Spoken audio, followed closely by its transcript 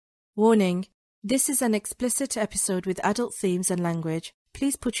Warning: this is an explicit episode with adult themes and language.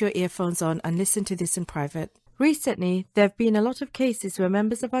 Please put your earphones on and listen to this in private. Recently, there have been a lot of cases where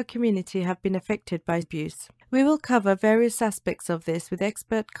members of our community have been affected by abuse. We will cover various aspects of this with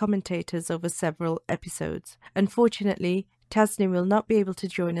expert commentators over several episodes. Unfortunately, Tasneem will not be able to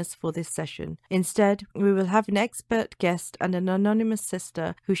join us for this session. Instead, we will have an expert guest and an anonymous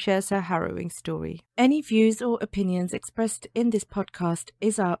sister who shares her harrowing story. Any views or opinions expressed in this podcast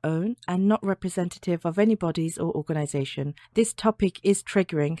is our own and not representative of any bodies or organization. This topic is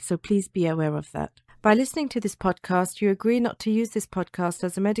triggering, so please be aware of that. By listening to this podcast, you agree not to use this podcast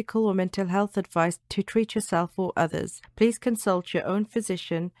as a medical or mental health advice to treat yourself or others. Please consult your own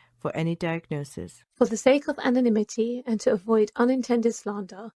physician for any diagnosis. For the sake of anonymity and to avoid unintended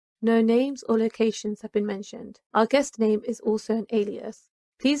slander, no names or locations have been mentioned. Our guest name is also an alias.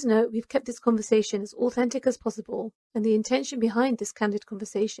 Please note we've kept this conversation as authentic as possible, and the intention behind this candid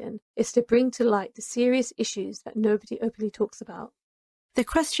conversation is to bring to light the serious issues that nobody openly talks about. The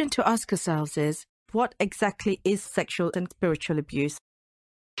question to ask ourselves is, what exactly is sexual and spiritual abuse?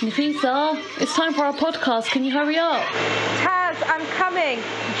 Nafisa, it's time for our podcast. Can you hurry up? Taz, I'm coming.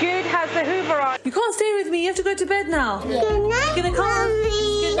 Jude has the Hoover on. You can't stay with me. You have to go to bed now. Yeah. Good night, You're gonna come?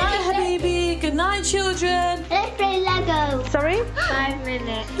 Mommy. Good night, Habibi. Good night, children. Let's play Lego. Sorry? 5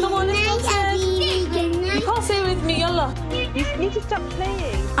 minutes. Come on, let's go to bed. Good You night. can't stay with me, yalla. You need to stop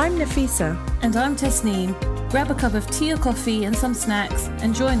playing. I'm Nafisa. And I'm Tasneem. Grab a cup of tea or coffee and some snacks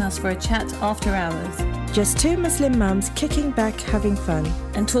and join us for a chat after hours. Just two Muslim mums kicking back, having fun.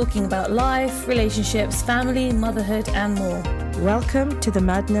 And talking about life, relationships, family, motherhood and more. Welcome to the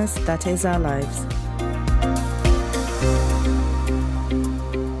madness that is our lives.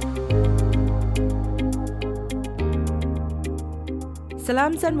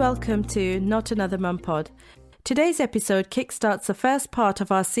 Salams and welcome to Not Another Mum Pod. Today's episode kickstarts the first part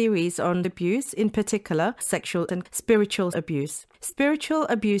of our series on abuse, in particular sexual and spiritual abuse. Spiritual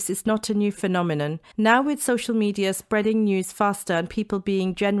abuse is not a new phenomenon. Now, with social media spreading news faster and people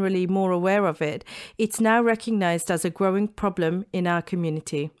being generally more aware of it, it's now recognized as a growing problem in our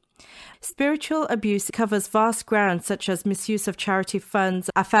community. Spiritual abuse covers vast grounds such as misuse of charity funds,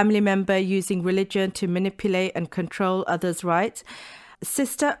 a family member using religion to manipulate and control others' rights.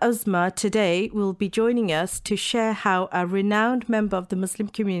 Sister Uzma today will be joining us to share how a renowned member of the Muslim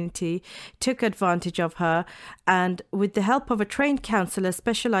community took advantage of her, and with the help of a trained counsellor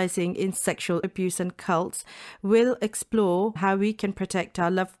specialising in sexual abuse and cults, will explore how we can protect our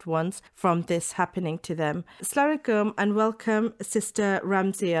loved ones from this happening to them. Assalamu alaikum and welcome, Sister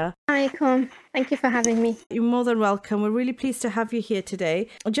Ramzia. Alaikum. Thank you for having me. You're more than welcome. We're really pleased to have you here today.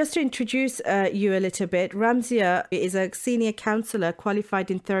 Just to introduce you a little bit, Ramzia is a senior counsellor qualified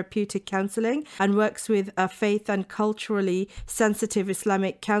in therapeutic counselling and works with a faith and culturally sensitive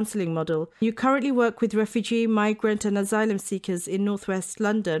Islamic counselling model. You currently work with refugee, migrant and asylum seekers in northwest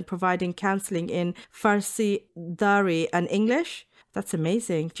London, providing counselling in Farsi, Dari and English. That's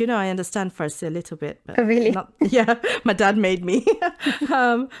amazing. Do you know, I understand Farsi a little bit. But really? Yeah, my dad made me.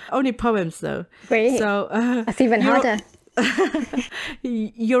 Only poems though. Great. So that's even harder.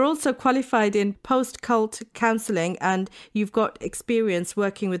 You're also qualified in post-cult counselling, and you've got experience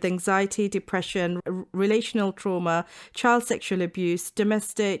working with anxiety, depression, relational trauma, child sexual abuse,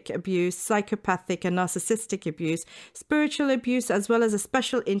 domestic abuse, psychopathic and narcissistic abuse, spiritual abuse, as well as a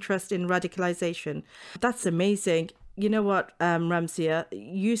special interest in radicalization. That's amazing. You know what, Ramzia,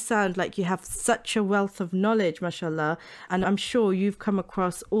 you sound like you have such a wealth of knowledge, mashallah, and I'm sure you've come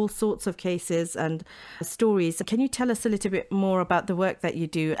across all sorts of cases and stories. Can you tell us a little bit more about the work that you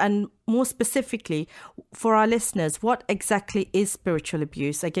do? And more specifically, for our listeners, what exactly is spiritual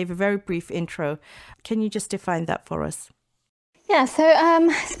abuse? I gave a very brief intro. Can you just define that for us? Yeah, so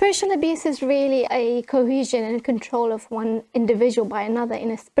spiritual abuse is really a cohesion and control of one individual by another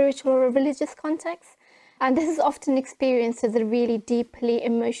in a spiritual or religious context. And this is often experienced as a really deeply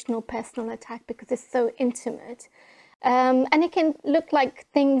emotional, personal attack because it's so intimate. And it can look like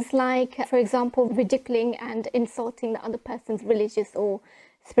things like, for example, ridiculing and insulting the other person's religious or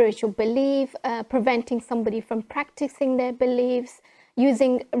spiritual belief, preventing somebody from practicing their beliefs,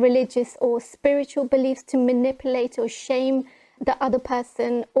 using religious or spiritual beliefs to manipulate or shame the other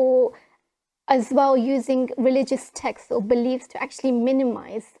person, or as well using religious texts or beliefs to actually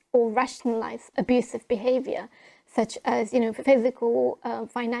minimize or rationalize abusive behavior, such as, physical,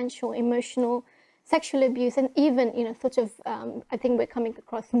 financial, emotional sexual abuse, and even, sort of, I think we're coming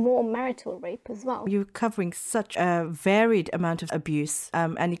across more marital rape as well. You're covering such a varied amount of abuse,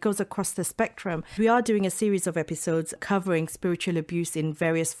 and it goes across the spectrum. We are doing a series of episodes covering spiritual abuse in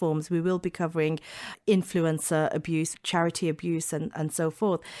various forms. We will be covering influencer abuse, charity abuse, and so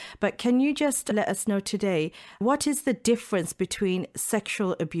forth. But can you just let us know today, what is the difference between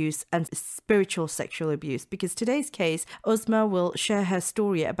sexual abuse and spiritual sexual abuse? Because today's case, Uzma will share her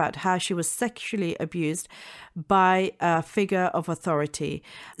story about how she was sexually abused by a figure of authority.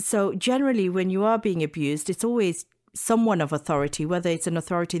 So generally, when you are being abused, it's always someone of authority, whether it's an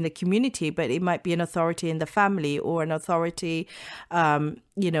authority in the community, but it might be an authority in the family or an authority,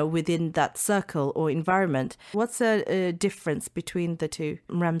 within that circle or environment. What's the difference between the two,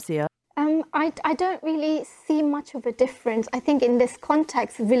 Ramzia? I don't really see much of a difference. I think in this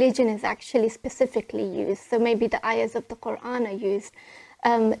context, religion is actually specifically used. So maybe the ayahs of the Quran are used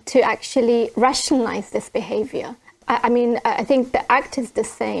to actually rationalize this behavior. I think the act is the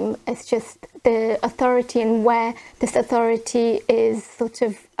same. It's just the authority and where this authority is sort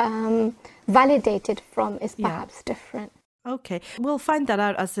of validated from is perhaps different. Okay, we'll find that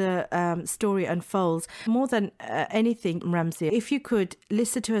out as the story unfolds. More than anything, Ramzia, if you could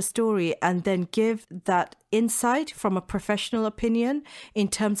listen to her story and then give that insight from a professional opinion in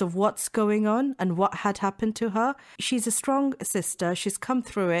terms of what's going on and what had happened to her. She's a strong sister. She's come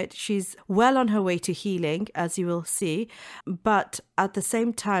through it. She's well on her way to healing, as you will see. But at the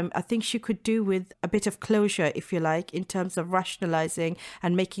same time, I think she could do with a bit of closure, if you like, in terms of rationalizing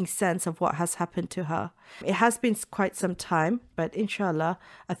and making sense of what has happened to her. It has been quite some time, but inshallah,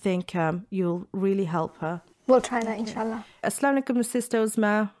 I think you'll really help her. We'll try that, inshallah. Assalamu alaikum, Sister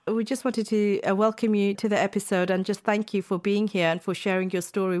Uzma. We just wanted to welcome you to the episode and just thank you for being here and for sharing your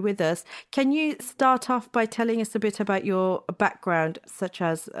story with us. Can you start off by telling us a bit about your background, such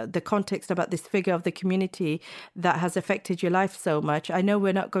as the context about this figure of the community that has affected your life so much? I know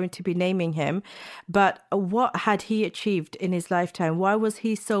we're not going to be naming him, but what had he achieved in his lifetime? Why was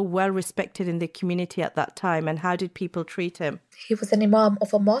he so well respected in the community at that time, and how did people treat him? He was an imam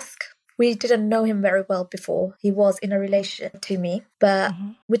of a mosque. We didn't know him very well before. He was in a relation to me, but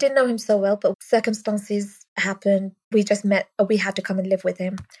we didn't know him so well, but circumstances happened. We just met. We had to come and live with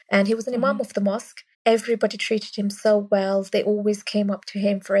him. And he was an imam of the mosque. Everybody treated him so well. They always came up to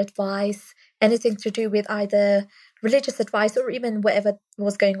him for advice, anything to do with either religious advice or even whatever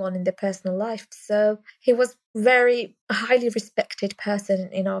was going on in their personal life. So he was very highly respected person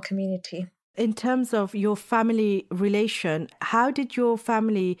in our community. In terms of your family relation, how did your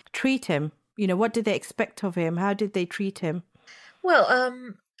family treat him? What did they expect of him? How did they treat him? Well,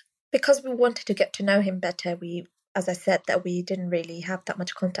 because we wanted to get to know him better, as I said, that we didn't really have that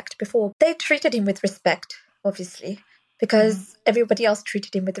much contact before. They treated him with respect, obviously, because everybody else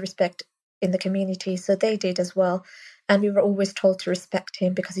treated him with respect in the community, so they did as well. And we were always told to respect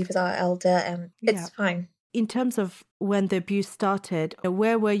him because he was our elder, and it's fine. In terms of when the abuse started,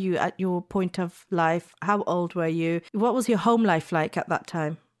 where were you at your point of life? How old were you? What was your home life like at that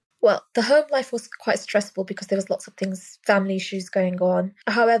time? Well, the home life was quite stressful because there was lots of things, family issues going on.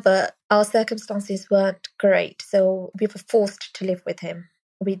 However, our circumstances weren't great, so we were forced to live with him.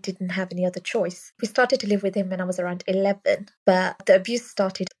 We didn't have any other choice. We started to live with him when I was around 11, but the abuse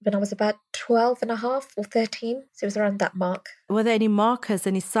started when I was about 12 and a half or 13. So it was around that mark. Were there any markers,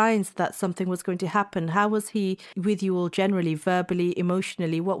 any signs that something was going to happen? How was he with you all generally, verbally,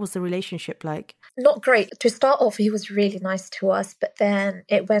 emotionally? What was the relationship like? Not great. To start off, he was really nice to us, but then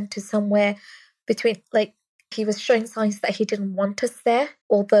it went to somewhere between, he was showing signs that he didn't want us there,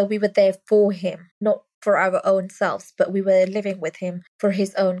 although we were there for him, not for our own selves, but we were living with him for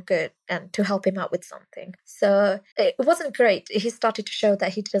his own good and to help him out with something. So it wasn't great. He started to show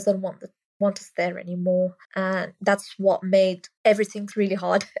that he doesn't want us there anymore. And that's what made everything really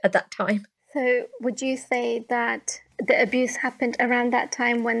hard at that time. So would you say that the abuse happened around that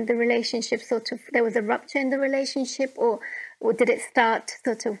time when the relationship there was a rupture in the relationship, or did it start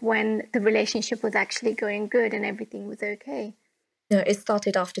sort of when the relationship was actually going good and everything was okay? No, it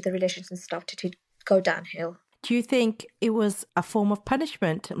started after the relationship started to go downhill. Do you think it was a form of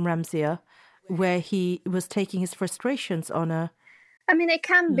punishment, Ramzia, where he was taking his frustrations on a it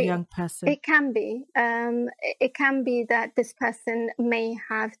can be. Young person? It can be. It can be that this person may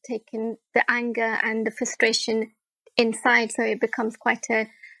have taken the anger and the frustration inside, so it becomes quite a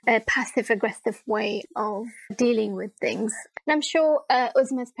passive-aggressive way of dealing with things. And I'm sure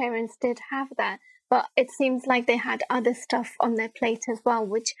Uzma's parents did have that, but it seems like they had other stuff on their plate as well,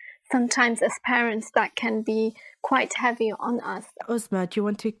 which sometimes as parents that can be quite heavy on us. Uzma, do you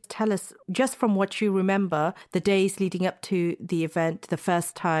want to tell us, just from what you remember, the days leading up to the event, the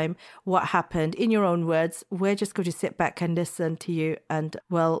first time, what happened, in your own words? We're just going to sit back and listen to you and,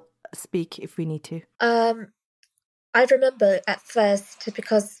 well, speak if we need to. I remember at first,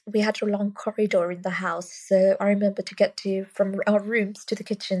 because we had a long corridor in the house, so I remember to get to from our rooms to the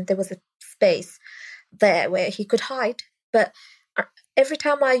kitchen, there was a space there where he could hide. But every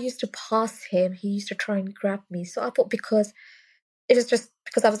time I used to pass him, he used to try and grab me. So I thought because it was just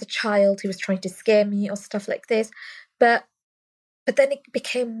because I was a child, he was trying to scare me or stuff like this. But then it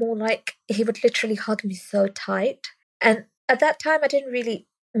became more like he would literally hug me so tight. And at that time, I didn't really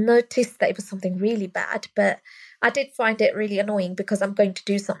notice that it was something really bad, but I did find it really annoying because I'm going to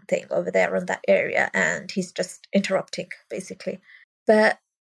do something over there in that area and he's just interrupting, basically. But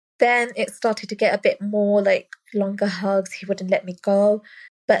then it started to get a bit more like longer hugs. He wouldn't let me go.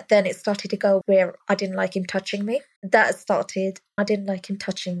 But then it started to go where I didn't like him touching me. That started. I didn't like him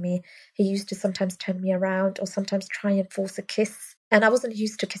touching me. He used to sometimes turn me around or sometimes try and force a kiss. And I wasn't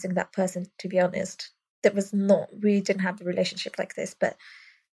used to kissing that person, to be honest. We didn't have a relationship like this. But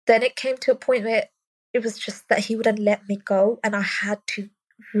then it came to a point where it was just that he wouldn't let me go. And I had to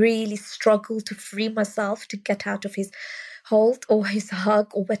really struggle to free myself to get out of his hold or his hug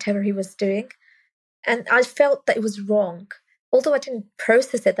or whatever he was doing. And I felt that it was wrong. Although I didn't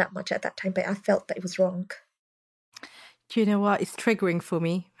process it that much at that time, but I felt that it was wrong. Do you know what? It's triggering for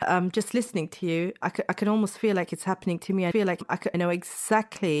me. Just listening to you, I can almost feel like it's happening to me. I feel like I know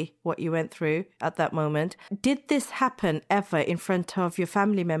exactly what you went through at that moment. Did this happen ever in front of your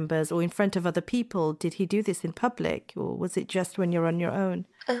family members or in front of other people? Did he do this in public, or was it just when you're on your own?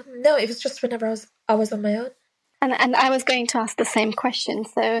 No, it was just whenever I was on my own. And I was going to ask the same question.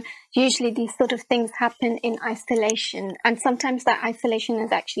 So usually these sort of things happen in isolation, and sometimes that isolation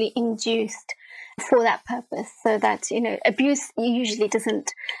is actually induced for that purpose, so that, abuse usually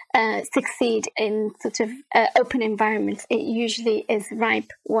doesn't succeed in sort of open environments. It usually is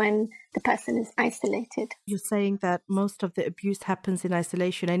ripe when the person is isolated. You're saying that most of the abuse happens in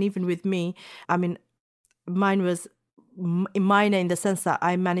isolation, and even with me, I mean, mine was minor in the sense that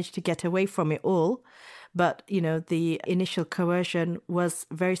I managed to get away from it all. But, the initial coercion was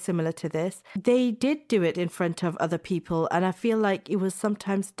very similar to this. They did do it in front of other people. And I feel like it was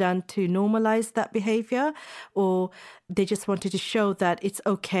sometimes done to normalize that behavior, or they just wanted to show that it's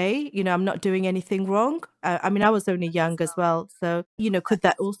okay. I'm not doing anything wrong. I was only young as well. So, could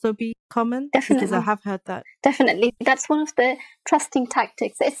that also be common? Definitely. Because I have heard that. Definitely. That's one of the trusting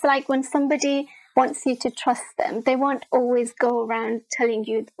tactics. It's like when somebody wants you to trust them, they won't always go around telling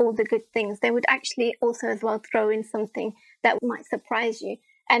you all the good things. They would actually also as well throw in something that might surprise you.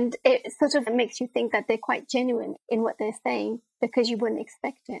 And it sort of makes you think that they're quite genuine in what they're saying because you wouldn't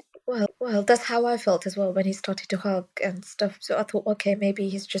expect it. Well, that's how I felt as well when he started to hug and stuff. So I thought, okay, maybe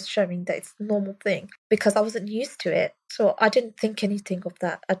he's just showing that it's a normal thing because I wasn't used to it. So I didn't think anything of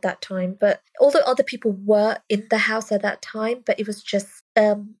that at that time. But although other people were in the house at that time, but it was just,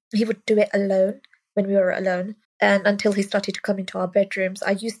 he would do it alone when we were alone. And until he started to come into our bedrooms,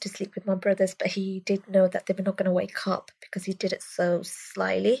 I used to sleep with my brothers, but he did know that they were not going to wake up because he did it so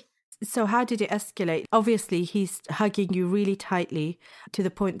slyly. So how did it escalate? Obviously, he's hugging you really tightly to the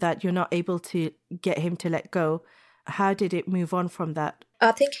point that you're not able to get him to let go. How did it move on from that?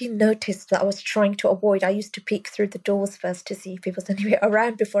 I think he noticed that I was trying to avoid. I used to peek through the doors first to see if he was anywhere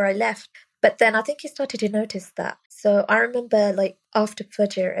around before I left. But then I think he started to notice that. So I remember like after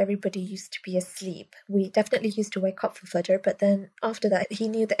Fajr, everybody used to be asleep. We definitely used to wake up for Fajr. But then after that, he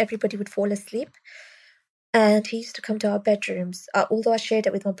knew that everybody would fall asleep. And he used to come to our bedrooms, although I shared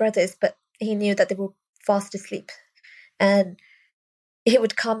it with my brothers, but he knew that they were fast asleep. And he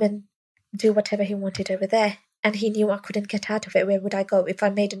would come and do whatever he wanted over there. And he knew I couldn't get out of it. Where would I go? If I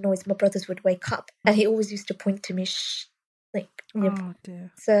made a noise, my brothers would wake up. And he always used to point to me, shh. Oh,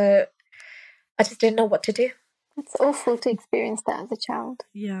 dear. So I just didn't know what to do. It's awful to experience that as a child.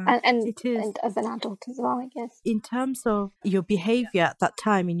 Yeah, and it is. And as an adult as well, I guess. In terms of your behavior at that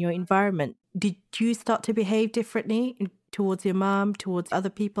time in your environment, did you start to behave differently towards your mom, towards other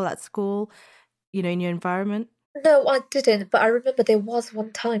people at school, in your environment? No, I didn't. But I remember there was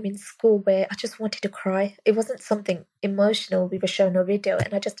one time in school where I just wanted to cry. It wasn't something emotional. We were shown a video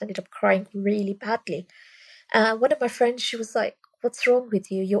and I just ended up crying really badly. One of my friends, she was like, "What's wrong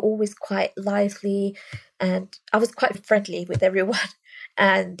with you? You're always quite lively." And I was quite friendly with everyone.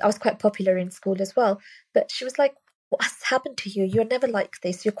 And I was quite popular in school as well. But she was like, "What's happened to you? You're never like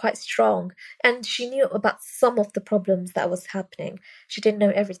this. You're quite strong." And she knew about some of the problems that was happening. She didn't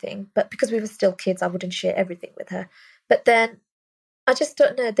know everything. But because we were still kids, I wouldn't share everything with her. But then I just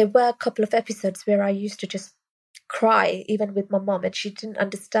don't know. There were a couple of episodes where I used to just cry, even with my mom, and she didn't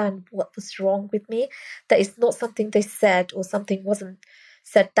understand what was wrong with me. That it's not something they said or something wasn't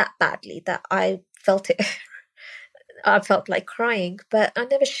said that badly that I felt it. I felt like crying, but I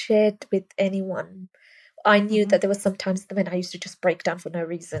never shared with anyone. I knew that there were some times when I used to just break down for no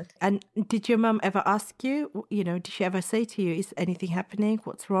reason. And did your mum ever ask you, did she ever say to you, is anything happening?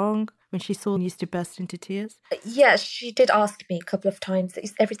 What's wrong? When she saw you used to burst into tears? Yeah, she did ask me a couple of times,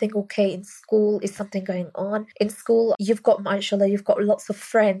 is everything okay in school? Is something going on? In school, you've got, mashallah, you've got lots of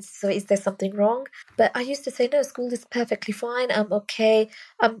friends, so is there something wrong? But I used to say, no, school is perfectly fine. I'm okay.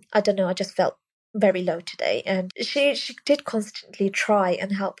 I don't know, I just felt very low today, and she did constantly try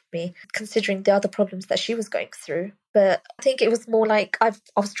and help me, considering the other problems that she was going through. But I think it was more like I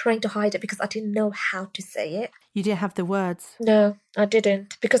was trying to hide it because I didn't know how to say it. You didn't have the words? No, I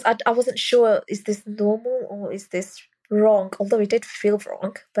didn't, because I wasn't sure, is this normal or is this wrong? Although it did feel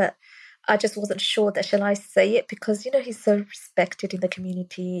wrong, but I just wasn't sure that shall I say it, because, he's so respected in the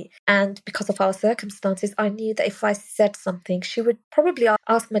community, and because of our circumstances, I knew that if I said something, she would probably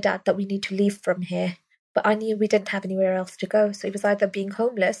ask my dad that we need to leave from here. But I knew we didn't have anywhere else to go, so it was either being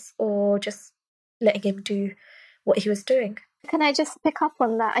homeless or just letting him do what he was doing. Can I just pick up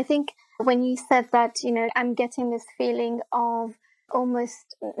on that? I think when you said that, I'm getting this feeling of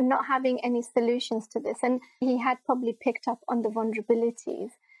almost not having any solutions to this, and he had probably picked up on the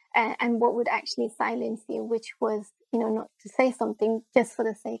vulnerabilities and what would actually silence you, which was, not to say something just for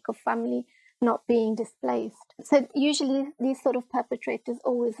the sake of family not being displaced. So usually these sort of perpetrators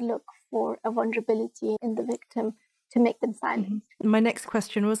always look for a vulnerability in the victim to make them silent. My next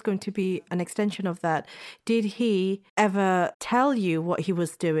question was going to be an extension of that. Did he ever tell you what he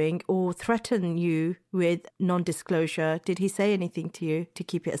was doing or threaten you with non-disclosure? Did he say anything to you to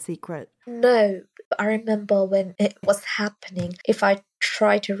keep it a secret? No, I remember when it was happening, if I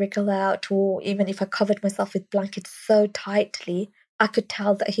tried to wriggle out, or even if I covered myself with blankets so tightly, I could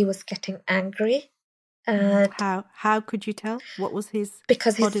tell that he was getting angry. And how could you tell? What was his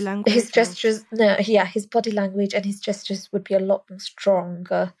body language? His gestures, his body language and his gestures would be a lot more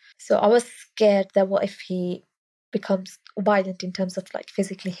stronger. So I was scared that what if he becomes violent in terms of like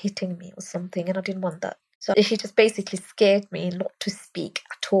physically hitting me or something, and I didn't want that. So he just basically scared me not to speak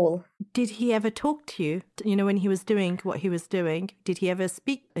at all. Did he ever talk to you? When he was doing what he was doing, did he ever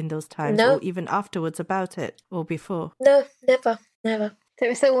speak in those times? No. Or even afterwards about it or before? No, never. So it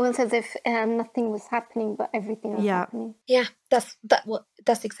was almost as if nothing was happening, but everything was happening. Yeah, that's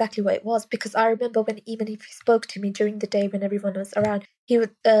exactly what it was. Because I remember when even if he spoke to me during the day when everyone was around, he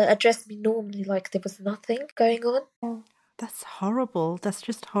would address me normally like there was nothing going on. Yeah. That's horrible. That's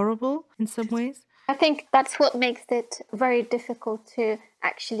just horrible in some ways. I think that's what makes it very difficult to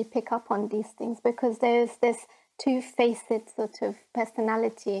actually pick up on these things, because there's this two-faced sort of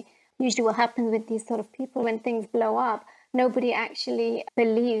personality. Usually what happens with these sort of people, when things blow up, nobody actually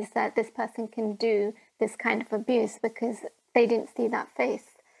believes that this person can do this kind of abuse because they didn't see that face.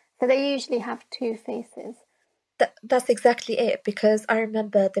 So they usually have two faces. That's exactly it, because I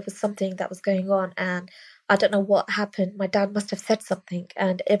remember there was something that was going on and I don't know what happened. My dad must have said something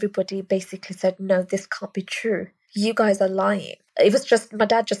and everybody basically said, no, this can't be true. You guys are lying. It was just, my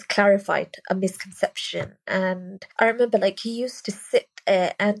dad just clarified a misconception. And I remember he used to sit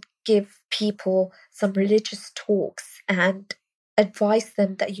there and give people some religious talks and advise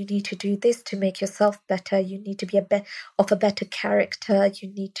them that you need to do this to make yourself better. You need to be of a better character.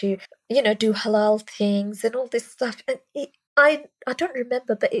 You need to, do halal things and all this stuff. And I don't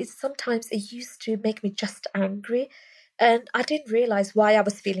remember, but sometimes it used to make me just angry. And I didn't realize why I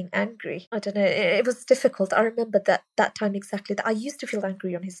was feeling angry. I don't know. It was difficult. I remember that time exactly, that I used to feel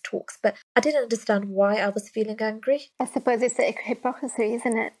angry on his talks, but I didn't understand why I was feeling angry. I suppose it's a hypocrisy,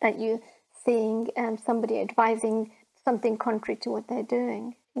 isn't it? That you're seeing somebody advising something contrary to what they're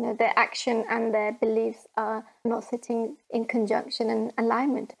doing. Their action and their beliefs are not sitting in conjunction and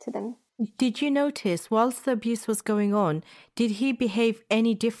alignment to them. Did you notice, whilst the abuse was going on, did he behave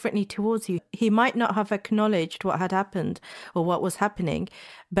any differently towards you? He might not have acknowledged what had happened or what was happening,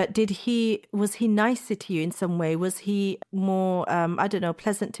 but was he nicer to you in some way? Was he more,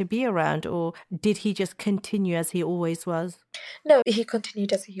 pleasant to be around, or did he just continue as he always was? No, he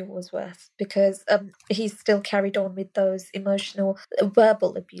continued as he always was, because he still carried on with those emotional,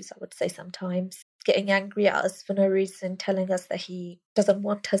 verbal abuse, I would say sometimes. Getting angry at us for no reason, telling us that he doesn't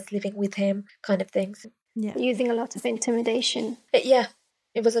want us living with him, kind of things. Yeah. Using a lot of intimidation. Yeah,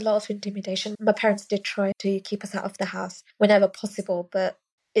 it was a lot of intimidation. My parents did try to keep us out of the house whenever possible, but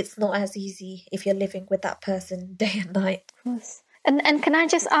it's not as easy if you're living with that person day and night. Of course. And can I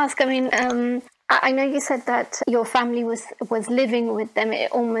just ask, I know you said that your family was living with them.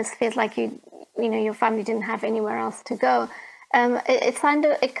 It almost feels like your family didn't have anywhere else to go.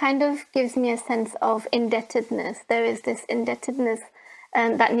 It kind of gives me a sense of indebtedness. There is this indebtedness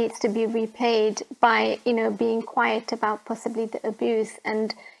that needs to be repaid by, being quiet about possibly the abuse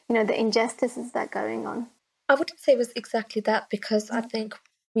and, the injustices that are going on. I wouldn't say it was exactly that, because I think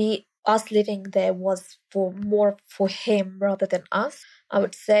us living there was more for him rather than us, I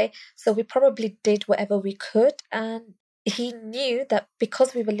would say. So we probably did whatever we could, and he knew that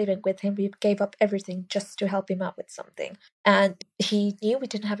because we were living with him, we gave up everything just to help him out with something. And he knew we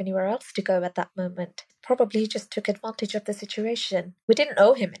didn't have anywhere else to go at that moment. Probably just took advantage of the situation. We didn't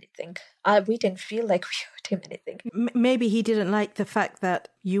owe him anything. We didn't feel like we owed him anything. Maybe he didn't like the fact that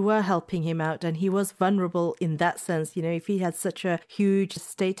you were helping him out, and he was vulnerable in that sense. If he had such a huge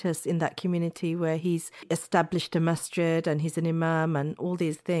status in that community where he's established a masjid and he's an imam and all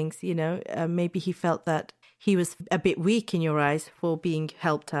these things, maybe he felt that he was a bit weak in your eyes for being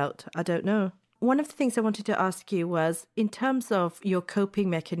helped out. I don't know. One of the things I wanted to ask you was, in terms of your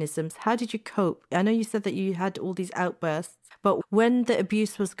coping mechanisms, how did you cope? I know you said that you had all these outbursts, but when the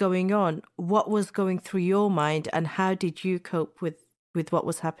abuse was going on, what was going through your mind, and how did you cope with what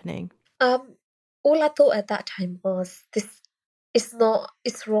was happening? All I thought at that time was,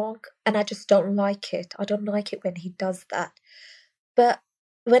 it's wrong, and I just don't like it. I don't like it when he does that. But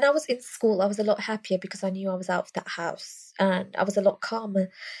when I was in school, I was a lot happier because I knew I was out of that house, and I was a lot calmer.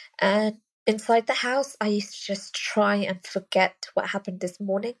 And inside the house, I used to just try and forget what happened this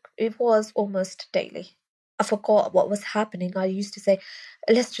morning. It was almost daily. I forgot what was happening. I used to say,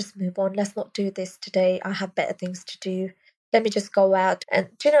 let's just move on. Let's not do this today. I have better things to do. Let me just go out and,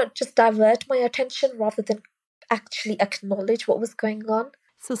 just divert my attention rather than actually acknowledge what was going on.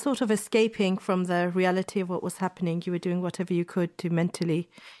 So sort of escaping from the reality of what was happening, you were doing whatever you could to mentally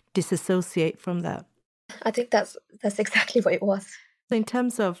disassociate from that. I think that's exactly what it was. So in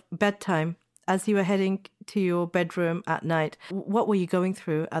terms of bedtime, as you were heading to your bedroom at night, what were you going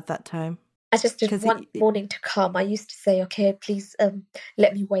through at that time? I just did one morning to come. I used to say, okay, please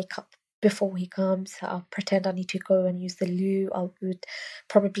let me wake up before he comes. I'll pretend I need to go and use the loo. I would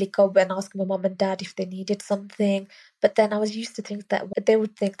probably go and ask my mum and dad if they needed something. But then I was used to think that they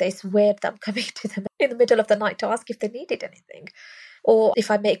would think that it's weird that I'm coming to them in the middle of the night to ask if they needed anything. Or if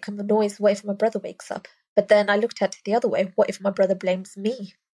I make a noise, what if my brother wakes up? But then I looked at it the other way. What if my brother blames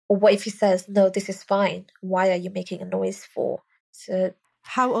me? Or what if he says, no, this is fine. Why are you making a noise for? So,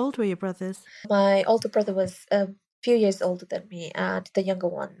 how old were your brothers? My older brother was few years older than me, and the younger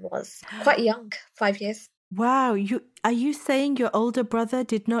one was quite young, 5 years. Wow, are you saying your older brother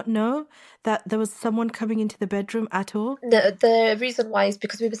did not know that there was someone coming into the bedroom at all? No, the reason why is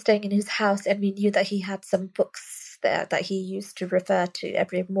because we were staying in his house and we knew that he had some books there that he used to refer to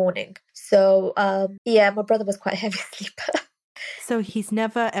every morning. So, my brother was quite a heavy sleeper. So he's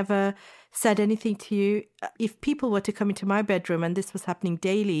never ever said anything to you? If people were to come into my bedroom and this was happening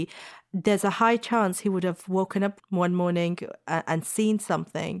daily, there's a high chance he would have woken up one morning and seen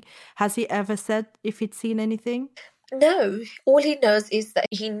something. Has he ever said if he'd seen anything? No. All he knows is that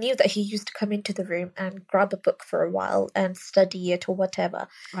he knew that he used to come into the room and grab a book for a while and study it or whatever.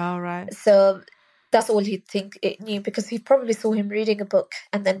 All right. So that's all he'd think it knew, because he probably saw him reading a book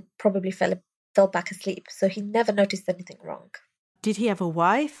and then probably fell back asleep. So he never noticed anything wrong. Did he have a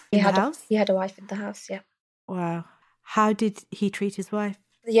wife in the house? He had a wife in the house, yeah. Wow. How did he treat his wife?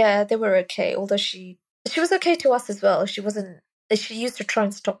 Yeah, they were okay, although she was okay to us as well. She used to try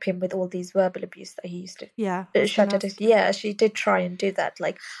and stop him with all these verbal abuse that he used to. Yeah. Yeah, she did try and do that,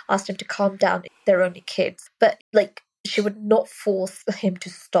 like asked him to calm down. They're only kids. But like, she would not force him to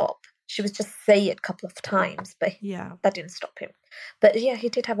stop. She would just say it a couple of times, but that didn't stop him. But yeah, he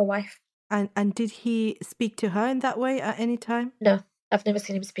did have a wife. And did he speak to her in that way at any time? No, I've never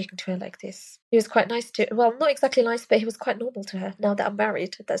seen him speaking to her like this. He was quite nice to, well, not exactly nice, but he was quite normal to her. Now that I'm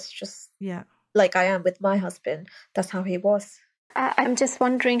married, that's just like I am with my husband. That's how he was. I'm just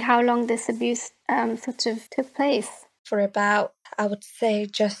wondering how long this abuse sort of took place. For about, I would say,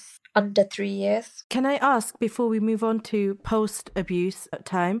 just under 3 years. Can I ask, before we move on to post-abuse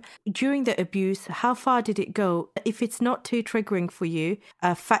time, during the abuse, how far did it go? If it's not too triggering for you,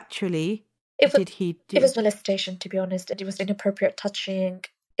 factually, did he do? It was molestation, to be honest. It was inappropriate touching.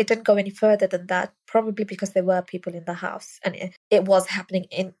 It didn't go any further than that, probably because there were people in the house, and it was happening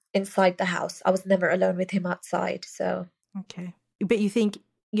inside the house. I was never alone with him outside, so. Okay. But you think,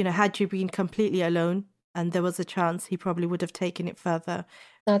 had you been completely alone and there was a chance, he probably would have taken it further?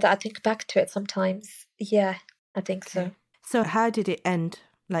 Now that I think back to it sometimes, yeah, I think so. So how did it end?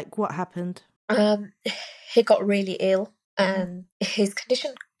 Like, what happened? He got really ill, and his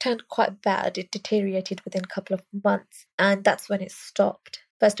condition turned quite bad. It deteriorated within a couple of months, and that's when it stopped.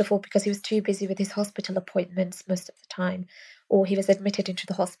 First of all, because he was too busy with his hospital appointments most of the time, or he was admitted into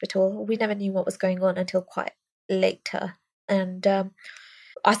the hospital. We never knew what was going on until quite later. And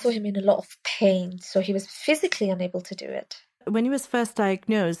I saw him in a lot of pain, so he was physically unable to do it. When he was first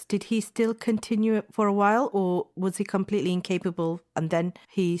diagnosed, did he still continue it for a while, or was he completely incapable and then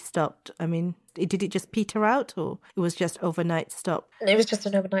he stopped? I mean, did it just peter out, or it was just overnight stop? It was just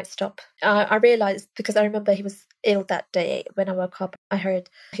an overnight stop. I realised, because I remember he was ill that day. When I woke up, I heard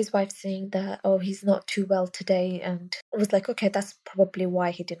his wife saying that, oh, he's not too well today. And I was like, okay, that's probably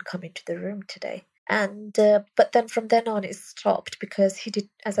why he didn't come into the room today. And but then from then on, it stopped because he did,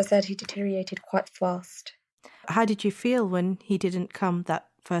 as I said, he deteriorated quite fast. How did you feel when he didn't come that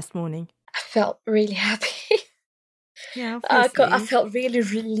first morning? I felt really happy. Yeah, I felt really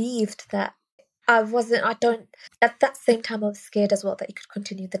relieved that at that same time I was scared as well that he could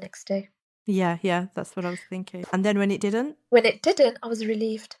continue the next day. Yeah, that's what I was thinking. And then when it didn't? When it didn't, I was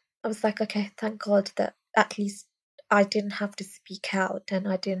relieved. I was like, okay, thank God that at least I didn't have to speak out and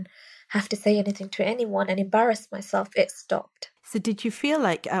I didn't have to say anything to anyone and embarrass myself. It stopped. So did you feel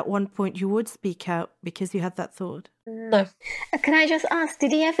like at one point you would speak out because you had that thought? No. Can I just ask,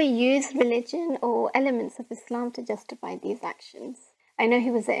 did he ever use religion or elements of Islam to justify these actions? I know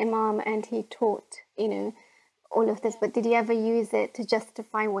he was an imam and he taught, all of this, but did he ever use it to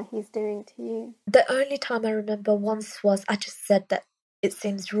justify what he's doing to you? The only time I remember once was I just said that it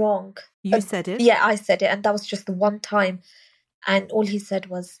seems wrong. You said it? Yeah, I said it, and that was just the one time. And all he said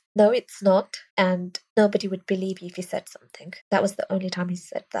was, no, it's not. And nobody would believe you if he said something. That was the only time he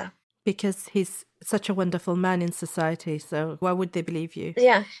said that. Because he's such a wonderful man in society, so why would they believe you?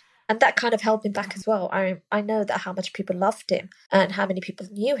 Yeah, and that kind of held me back as well. I know that how much people loved him and how many people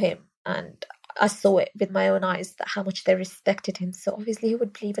knew him. And I saw it with my own eyes, that how much they respected him. So obviously he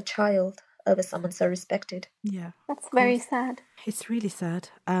would believe a child over someone so respected. Yeah. That's very sad. It's really sad.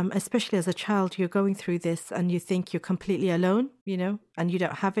 Especially as a child, you're going through this and you think you're completely alone, and you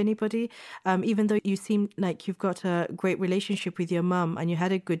don't have anybody. Even though you seem like you've got a great relationship with your mum and you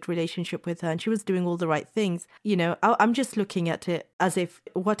had a good relationship with her and she was doing all the right things, I'm just looking at it as if,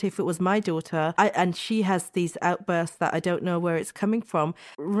 what if it was my daughter and she has these outbursts that I don't know where it's coming from?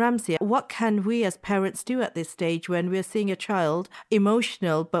 Ramzy, what can we as parents do at this stage when we're seeing a child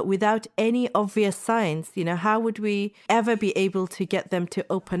emotional but without any obvious signs? How would we ever be able to get them to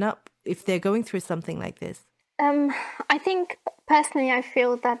open up if they're going through something like this? I think personally, I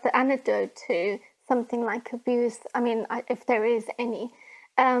feel that the antidote to something like abuse, if there is any,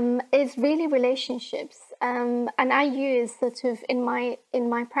 is really relationships. And I use in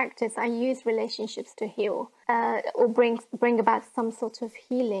my practice, I use relationships to heal or bring about some sort of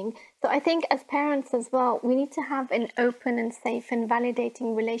healing. So I think as parents as well, we need to have an open and safe and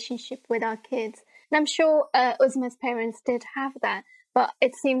validating relationship with our kids. And I'm sure Uzma's parents did have that, but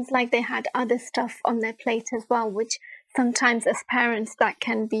it seems like they had other stuff on their plate as well, which sometimes as parents that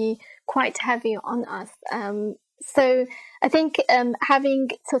can be quite heavy on us. So I think having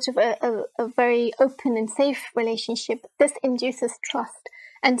sort of a very open and safe relationship, this induces trust.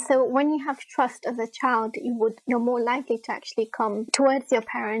 And so when you have trust as a child, you're more likely to actually come towards your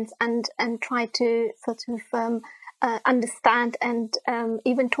parents and try to sort of understand and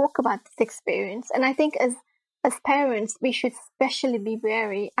even talk about this experience. And I think as parents, we should especially be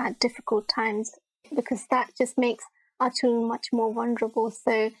wary at difficult times, because that just makes our children much more vulnerable.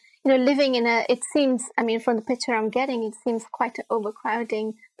 So, living in it seems, from the picture I'm getting, it seems quite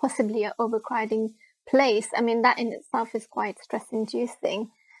possibly an overcrowding place. That in itself is quite stress-inducing.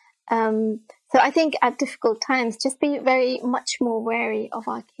 So I think at difficult times, just be very much more wary of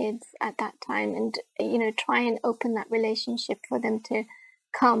our kids at that time, and try and open that relationship for them to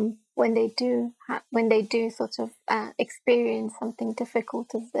come when they do sort of experience something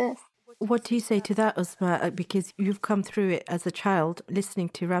difficult as this. What do you say to that, Uzma? Because you've come through it as a child, listening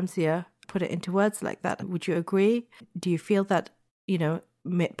to Ramzy put it into words like that. Would you agree? Do you feel that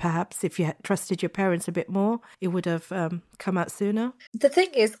perhaps if you had trusted your parents a bit more, it would have come out sooner? The thing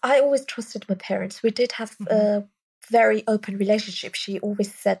is, I always trusted my parents. We did have a very open relationship. She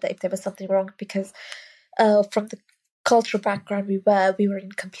always said that if there was something wrong, because from the cultural background we were in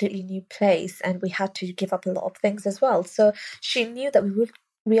a completely new place and we had to give up a lot of things as well. So she knew that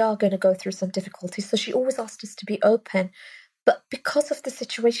we are going to go through some difficulties. So she always asked us to be open. But because of the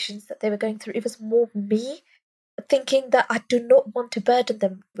situations that they were going through, it was more me thinking that I do not want to burden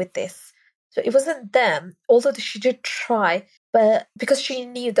them with this. So it wasn't them, although she did try, but because she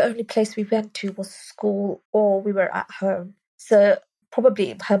knew the only place we went to was school or we were at home. So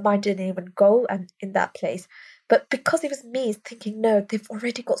probably her mind didn't even go in that place. But because it was me thinking, no, they've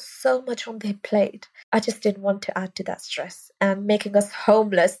already got so much on their plate, I just didn't want to add to that stress. And making us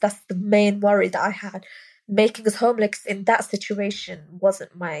homeless, that's the main worry that I had. Making us homeless in that situation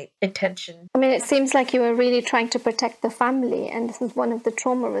wasn't my intention. I mean, it seems like you were really trying to protect the family, and this is one of the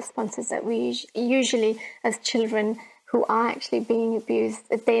trauma responses that we usually, as children who are actually being abused,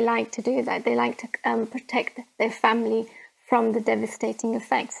 they like to do that. They like to protect their family from the devastating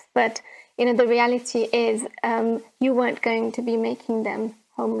effects. But, the reality is you weren't going to be making them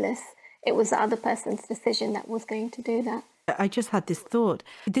homeless. It was the other person's decision that was going to do that. I just had this thought.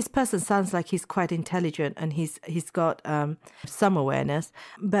 This person sounds like he's quite intelligent and he's got some awareness.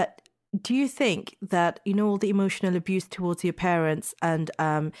 But do you think that, all the emotional abuse towards your parents and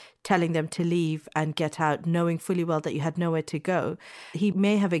telling them to leave and get out, knowing fully well that you had nowhere to go, he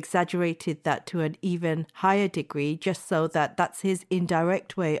may have exaggerated that to an even higher degree just so that that's his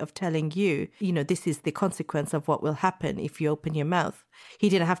indirect way of telling you, this is the consequence of what will happen if you open your mouth. He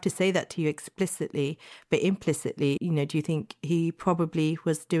didn't have to say that to you explicitly, but implicitly, do you think he probably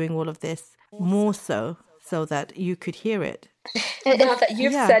was doing all of this more so that you could hear it? Now that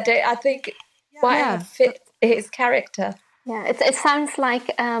you've said it, I think might have fit his character. Yeah, it sounds like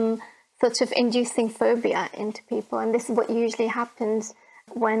sort of inducing phobia into people, and this is what usually happens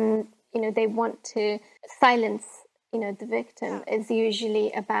when they want to silence the victim. Is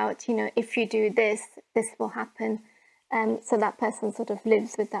usually about if you do this, this will happen. So that person sort of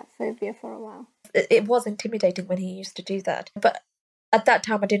lives with that phobia for a while. It was intimidating when he used to do that, but at that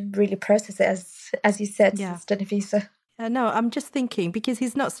time I didn't really process it as you said, Sister Nafisa. No, I'm just thinking, because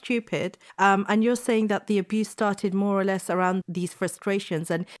he's not stupid, and you're saying that the abuse started more or less around these frustrations,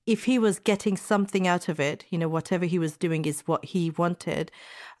 and if he was getting something out of it, whatever he was doing is what he wanted,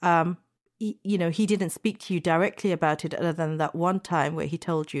 he didn't speak to you directly about it other than that one time where he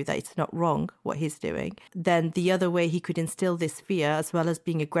told you that it's not wrong what he's doing. Then the other way he could instill this fear, as well as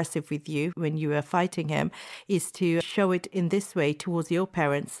being aggressive with you when you were fighting him, is to show it in this way towards your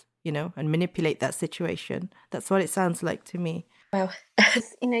parents, and manipulate that situation. That's what it sounds like to me. Wow.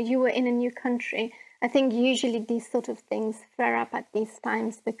 You were in a new country. I think usually these sort of things flare up at these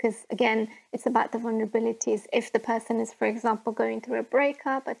times because, again, it's about the vulnerabilities. If the person is, for example, going through a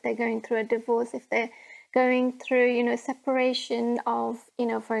breakup, if they're going through a divorce, if they're going through, separation of,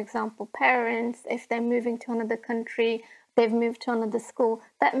 for example, parents, if they're moving to another country, they've moved to another school,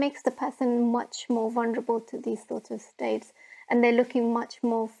 that makes the person much more vulnerable to these sort of states. And they're looking much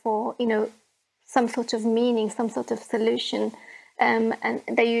more for, some sort of meaning, some sort of solution. And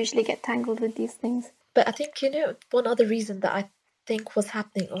they usually get tangled with these things. But I think, one other reason that I think was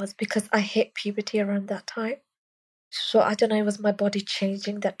happening was because I hit puberty around that time. So I don't know, it was my body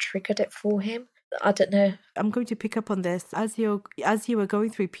changing that triggered it for him. I don't know. I'm going to pick up on this. As you were going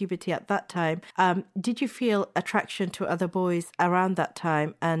through puberty at that time, did you feel attraction to other boys around that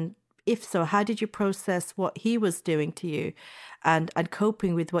time? And if so, how did you process what he was doing to you and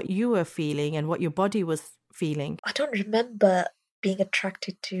coping with what you were feeling and what your body was feeling? I don't remember being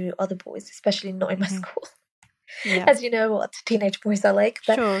attracted to other boys, especially not in my school. Yeah. As you know what teenage boys are like.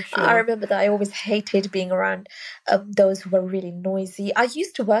 But sure. I remember that I always hated being around those who were really noisy. I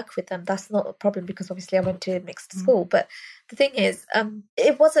used to work with them. That's not a problem because obviously I went to mixed school. But the thing is,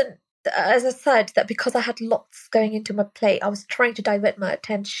 it wasn't, as I said, that because I had lots going into my plate, I was trying to divert my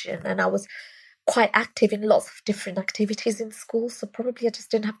attention and I was quite active in lots of different activities in school. So probably I just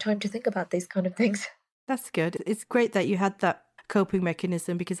didn't have time to think about these kind of things. That's good. It's great that you had that coping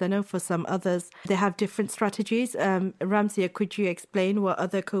mechanism because I know for some others they have different strategies. Ramzia, could you explain what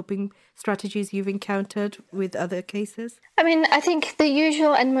other coping strategies you've encountered with other cases? I mean, I think the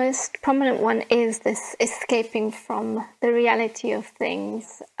usual and most prominent one is this escaping from the reality of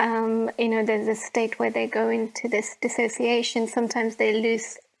things. There's a state where they go into this dissociation. Sometimes they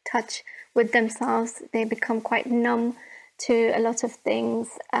lose touch with themselves. They become quite numb to a lot of things.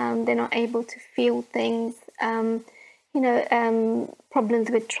 They're not able to feel things. Problems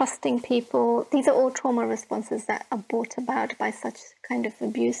with trusting people. These are all trauma responses that are brought about by such kind of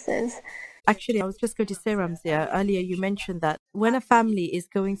abuses. Actually, I was just going to say, Ramzia, earlier you mentioned that when a family is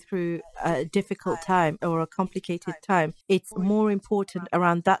going through a difficult time or a complicated time, it's more important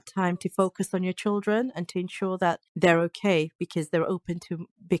around that time to focus on your children and to ensure that they're okay because they're open to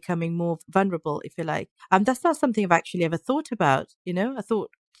becoming more vulnerable, if you like. That's not something I've actually ever thought about, I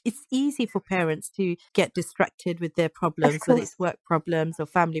thought it's easy for parents to get distracted with their problems, whether it's work problems or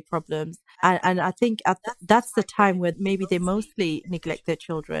family problems. And I think that's the time where maybe they mostly neglect their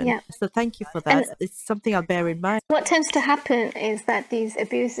children. Yeah. So thank you for that. It's something I'll bear in mind. What tends to happen is that these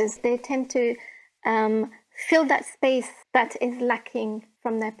abusers, they tend to fill that space that is lacking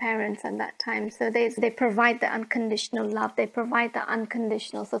from their parents at that time. So they provide the unconditional love, they provide the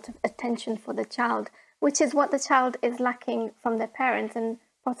unconditional sort of attention for the child, which is what the child is lacking from their parents, and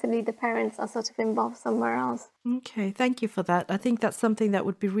possibly the parents are sort of involved somewhere else. Okay, thank you for that. I think that's something that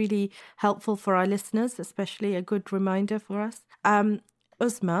would be really helpful for our listeners, especially a good reminder for us.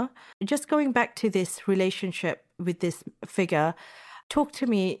 Uzma, just going back to this relationship with this figure, talk to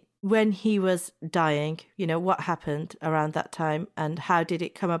me when he was dying, what happened around that time and how did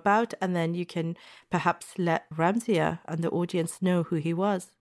it come about? And then you can perhaps let Ramzia and the audience know who he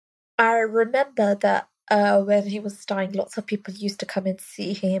was. I remember that when he was dying, lots of people used to come and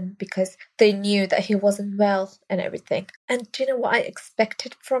see him because they knew that he wasn't well and everything. And do you know what I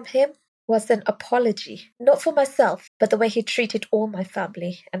expected from him? Was an apology, not for myself, but the way he treated all my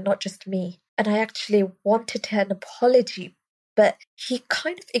family and not just me. And I actually wanted an apology, but he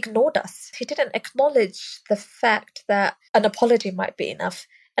kind of ignored us. He didn't acknowledge the fact that an apology might be enough.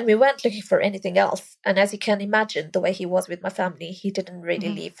 And we weren't looking for anything else. And as you can imagine, the way he was with my family, he didn't really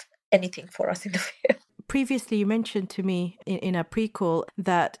leave anything for us in the film. Previously, you mentioned to me in a pre-call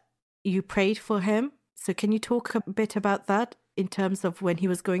that you prayed for him. So can you talk a bit about that in terms of when he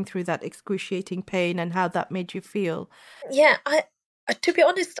was going through that excruciating pain and how that made you feel? Yeah, I to be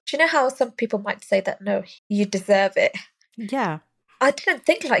honest, do you know how some people might say that, no, you deserve it? Yeah. I didn't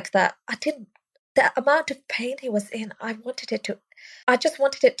think like that. The amount of pain he was in, I just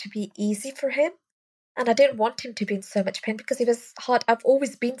wanted it to be easy for him. And I didn't want him to be in so much pain because it was hard. I've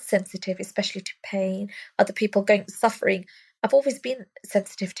always been sensitive, especially to pain, other people suffering. I've always been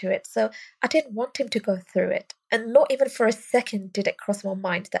sensitive to it. So I didn't want him to go through it. And not even for a second did it cross my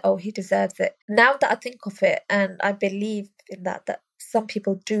mind that, oh, he deserves it. Now that I think of it, and I believe in that some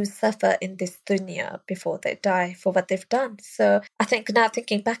people do suffer in this dunya before they die for what they've done. So I think now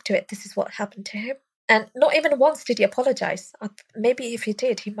thinking back to it, this is what happened to him. And not even once did he apologize. Maybe if he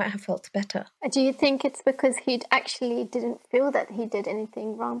did, he might have felt better. Do you think it's because he actually didn't feel that he did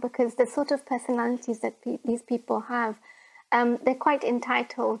anything wrong? Because the sort of personalities that these people have, they're quite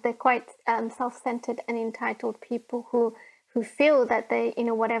entitled. They're quite self-centered and entitled people who feel that they,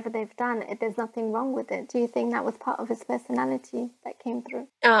 whatever they've done, there's nothing wrong with it. Do you think that was part of his personality that came through?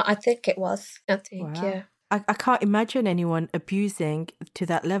 I think it was. Wow. Yeah. I can't imagine anyone abusing to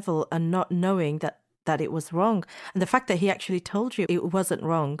that level and not knowing that it was wrong. And the fact that he actually told you it wasn't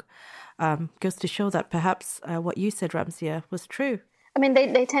wrong goes to show that perhaps what you said, Ramzia, was true. I mean,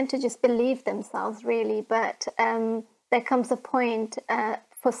 they tend to just believe themselves, really, but there comes a point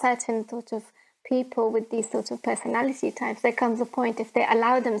for certain sort of people with these sort of personality types, there comes a point if they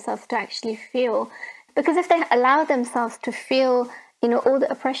allow themselves to actually feel, because if they allow themselves to feel, all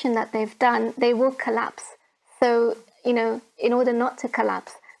the oppression that they've done, they will collapse. So, in order not to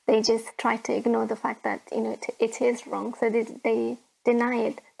collapse, they just try to ignore the fact that, it is wrong. So they deny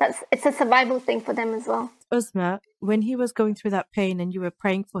it. It's a survival thing for them as well. Uzma, when he was going through that pain and you were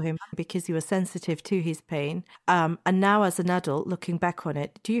praying for him because you were sensitive to his pain, and now as an adult looking back on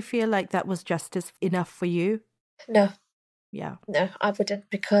it, do you feel like that was justice enough for you? No. Yeah. No, I wouldn't,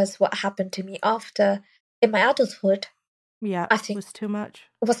 because what happened to me after, in my adulthood, I think was too much.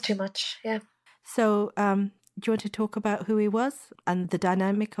 It was too much, yeah. So, do you want to talk about who he was and the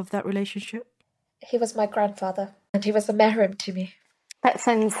dynamic of that relationship? He was my grandfather, and he was a mahram to me. That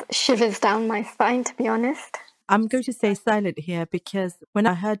sends shivers down my spine, to be honest. I'm going to stay silent here because when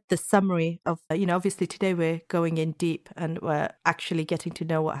I heard the summary of, obviously today we're going in deep and we're actually getting to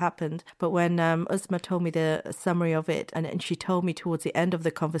know what happened. But when Uzma told me the summary of it and she told me towards the end of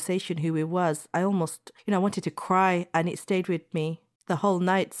the conversation who he was, I almost, I wanted to cry, and it stayed with me the whole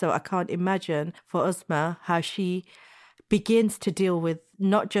night. So I can't imagine for Uzma how she begins to deal with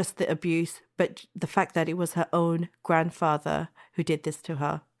not just the abuse, but the fact that it was her own grandfather who did this to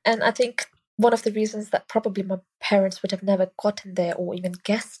her. And I think one of the reasons that probably my parents would have never gotten there or even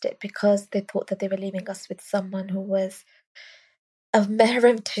guessed it, because they thought that they were leaving us with someone who was a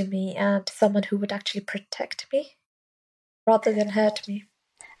mahram to me and someone who would actually protect me rather than hurt me.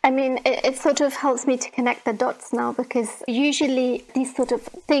 I mean, it sort of helps me to connect the dots now, because usually these sort of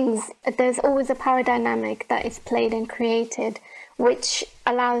things, there's always a power dynamic that is played and created, which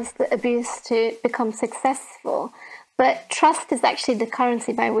allows the abuse to become successful. But trust is actually the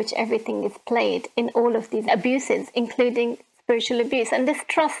currency by which everything is played in all of these abuses, including spiritual abuse. And this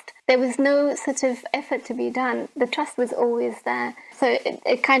trust, there was no sort of effort to be done. The trust was always there. So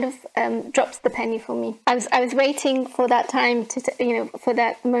it kind of drops the penny for me. I was waiting for that time to, for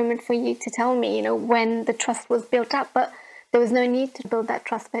that moment for you to tell me, when the trust was built up. But there was no need to build that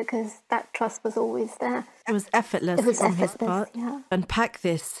trust because that trust was always there. It was effortless from his part. Yeah. Unpack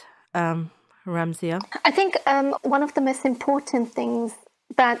this, Ramzia. I think one of the most important things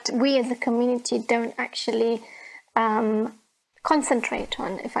that we as a community don't actually concentrate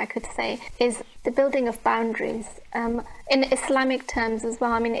on, if I could say, is the building of boundaries. In Islamic terms as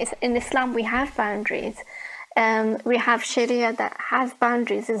well, I mean, in Islam we have boundaries. We have Sharia that has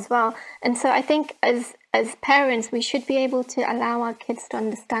boundaries as well. And so I think as parents, we should be able to allow our kids to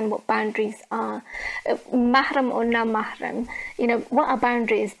understand what boundaries are. Mahram or no mahram, what are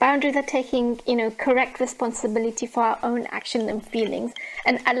boundaries? Boundaries are taking, correct responsibility for our own actions and feelings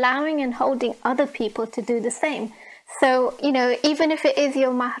and allowing and holding other people to do the same. So, even if it is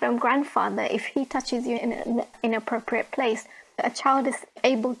your mahram grandfather, if he touches you in an inappropriate place, a child is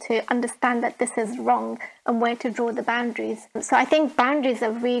able to understand that this is wrong and where to draw the boundaries. So I think boundaries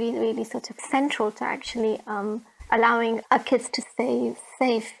are really, really sort of central to actually allowing our kids to stay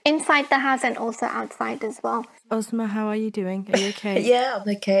safe inside the house and also outside as well. Osma, how are you doing? Are you okay? Yeah,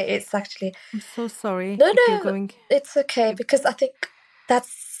 I'm okay. It's actually... I'm so sorry. No, it's okay, because I think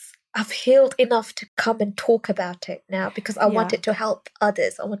I've healed enough to come and talk about it now, because I wanted to help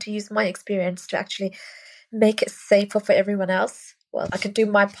others. I want to use my experience to actually make it safer for everyone else. Well, I can do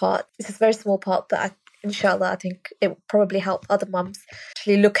my part. This is a very small part, but inshallah, I think it will probably help other mums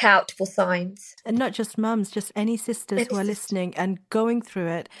actually look out for signs. And not just mums, just any sisters who are listening and going through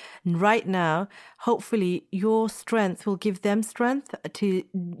it right now. Hopefully your strength will give them strength to,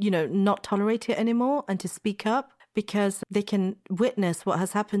 not tolerate it anymore and to speak up, because they can witness what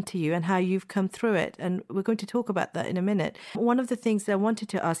has happened to you and how you've come through it. And we're going to talk about that in a minute. One of the things I wanted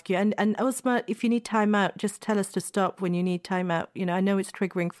to ask you, and Osma, if you need time out, just tell us to stop when you need time out. I know it's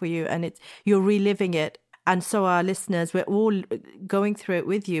triggering for you and you're reliving it. And so our listeners, we're all going through it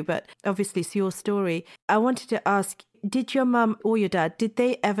with you, but obviously it's your story. I wanted to ask, did your mum or your dad, did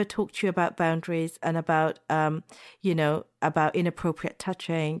they ever talk to you about boundaries and about, about inappropriate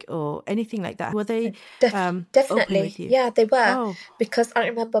touching or anything like that? Were they definitely open with you? Yeah, they were. Because I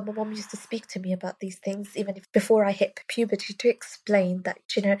remember my mum used to speak to me about these things, even before I hit puberty, to explain that,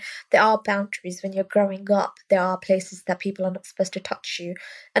 there are boundaries when you're growing up. There are places that people are not supposed to touch you.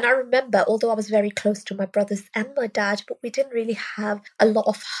 And I remember, although I was very close to my brothers and my dad, but we didn't really have a lot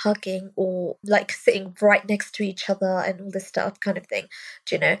of hugging or like sitting right next to each other and all this stuff kind of thing.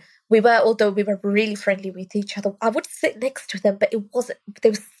 Although we were really friendly with each other, I would sit next to them, but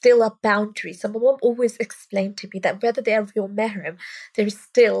there was still a boundary. So my mom always explained to me that whether they are your mahram, there is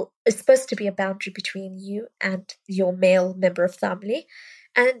still supposed to be a boundary between you and your male member of family.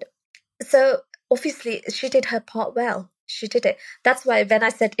 And so obviously she did her part well. She did it. That's why when I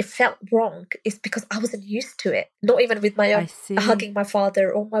said it felt wrong, it's because I wasn't used to it. Not even with my own hugging my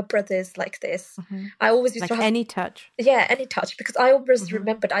father or my brothers like this. Mm-hmm. I always used to hug any touch. Yeah, any touch, because I always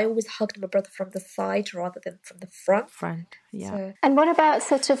remembered I always hugged my brother from the side rather than from the front. Yeah. So. And what about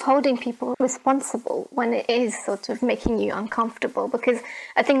sort of holding people responsible when it is sort of making you uncomfortable? Because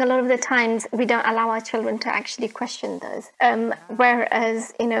I think a lot of the times we don't allow our children to actually question those.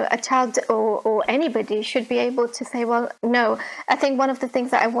 Whereas, a child or anybody should be able to say, well, no. I think one of the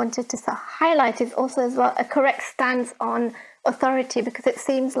things that I wanted to highlight is also as well a correct stance on authority, because it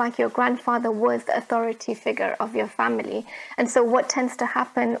seems like your grandfather was the authority figure of your family. And so what tends to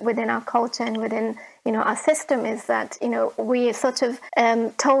happen within our culture and within our system is that we are sort of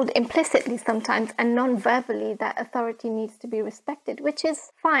told implicitly sometimes and non-verbally that authority needs to be respected, which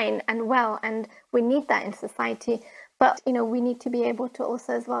is fine and well, and we need that in society. But we need to be able to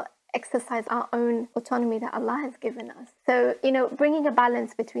also as well exercise our own autonomy that Allah has given us. So, bringing a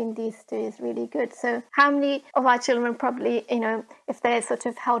balance between these two is really good. So how many of our children probably, if they're sort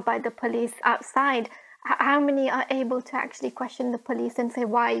of held by the police outside, how many are able to actually question the police and say,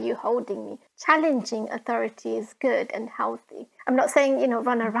 why are you holding me? Challenging authority is good and healthy. I'm not saying,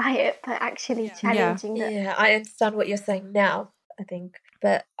 run a riot, but actually challenging that. Yeah, I understand what you're saying now, I think.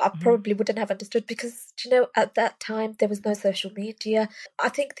 But I probably wouldn't have understood because, at that time, there was no social media. I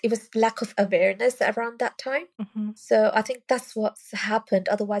think it was lack of awareness around that time. Mm-hmm. So I think that's what's happened.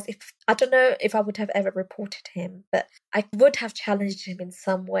 Otherwise, I don't know if I would have ever reported him, but I would have challenged him in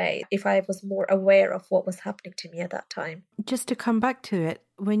some way if I was more aware of what was happening to me at that time. Just to come back to it,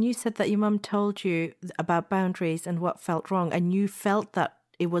 when you said that your mum told you about boundaries and what felt wrong, and you felt that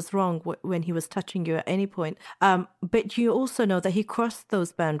it was wrong when he was touching you at any point. But you also know that he crossed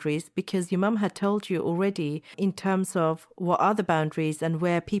those boundaries because your mum had told you already in terms of what are the boundaries and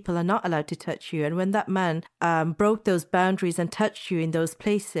where people are not allowed to touch you. And when that man broke those boundaries and touched you in those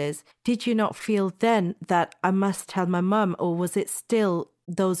places, did you not feel then that I must tell my mum, or was it still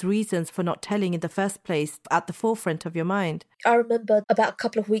those reasons for not telling in the first place at the forefront of your mind? I remember about a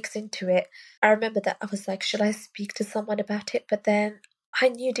couple of weeks into it, I remember that I was like, should I speak to someone about it? But then I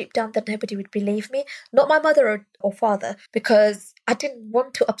knew deep down that nobody would believe me, not my mother or father, because I didn't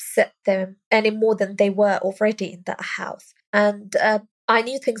want to upset them any more than they were already in that house. And I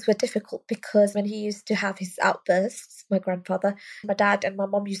knew things were difficult because when he used to have his outbursts, my grandfather, my dad and my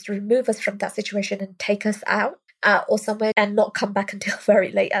mom used to remove us from that situation and take us out or somewhere and not come back until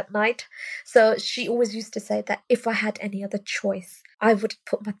very late at night. So she always used to say that if I had any other choice, I would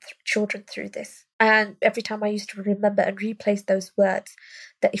put my children through this. And every time I used to remember and replace those words,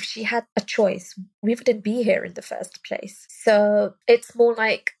 that if she had a choice, we wouldn't be here in the first place. So it's more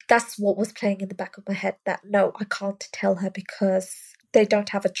like that's what was playing in the back of my head, that no, I can't tell her because they don't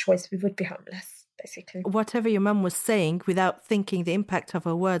have a choice. We would be homeless, basically. Whatever your mum was saying, without thinking the impact of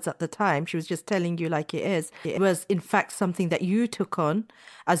her words at the time, she was just telling you like it is. It was, in fact, something that you took on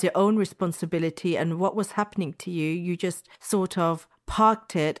as your own responsibility. And what was happening to you, you just sort of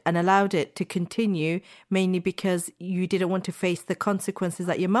parked it and allowed it to continue, mainly because you didn't want to face the consequences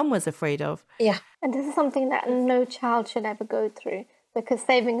that your mum was afraid of. Yeah. And this is something that no child should ever go through, because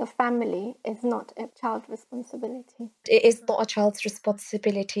saving a family is not a child's responsibility. It is not a child's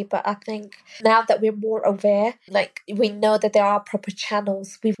responsibility, but I think now that we're more aware, like we know that there are proper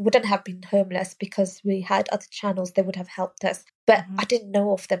channels, we wouldn't have been homeless because we had other channels that would have helped us. But I didn't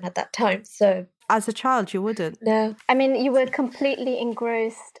know of them at that time, so... As a child, you wouldn't? No. I mean, you were completely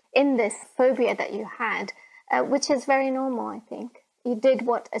engrossed in this phobia that you had, which is very normal, I think. You did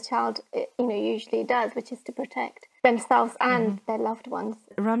what a child, usually does, which is to protect themselves and their loved ones.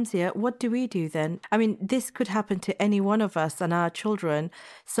 Ramzia, what do we do then? I mean, this could happen to any one of us and our children.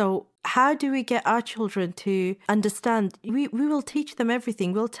 So how do we get our children to understand? We will teach them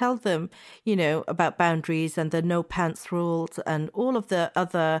everything. We'll tell them, about boundaries and the no pants rules and all of the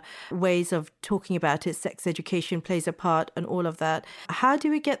other ways of talking about it. Sex education plays a part and all of that. How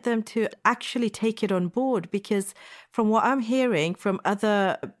do we get them to actually take it on board? Because from what I'm hearing from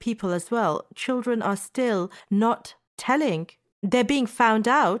other people as well, children are still not telling. They're being found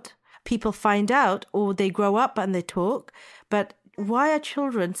out. People find out, or they grow up and they talk. But why are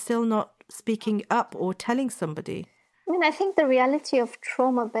children still not speaking up or telling somebody? I mean, I think the reality of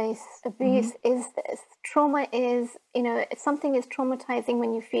trauma-based abuse is this. Trauma is, if something is traumatizing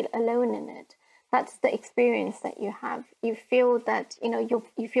when you feel alone in it. That's the experience that you have. You feel that,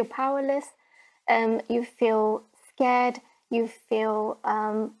 you feel powerless. You feel scared. You feel,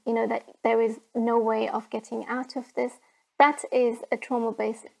 that there is no way of getting out of this. That is a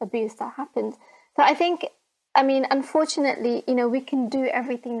trauma-based abuse that happened. So I think, unfortunately, we can do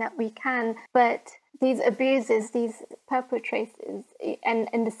everything that we can, but these abuses, these perpetrators,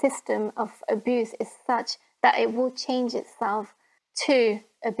 and the system of abuse is such that it will change itself to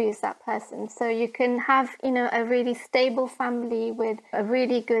abuse that person. So you can have, a really stable family with a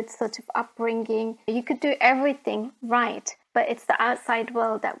really good sort of upbringing. You could do everything right, but it's the outside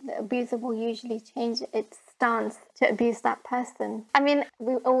world that the abuser will usually change its stance to abuse that person. I mean,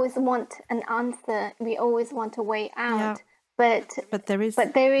 we always want an answer. We always want a way out, but there is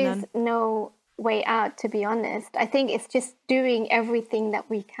no way out, to be honest. I think it's just doing everything that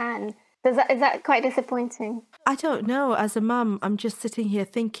we can. Is that quite disappointing? I don't know. As a mum, I'm just sitting here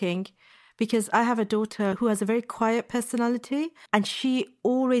thinking, because I have a daughter who has a very quiet personality and she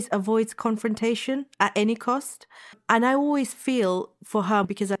always avoids confrontation at any cost. And I always feel for her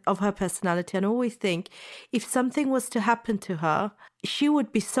because of her personality, and I always think if something was to happen to her, she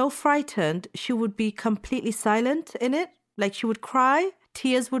would be so frightened, she would be completely silent in it. Like she would cry,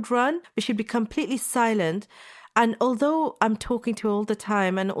 tears would run, but she'd be completely silent. And although I'm talking to her all the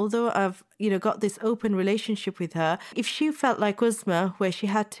time, and although I've, got this open relationship with her, if she felt like Uzma, where she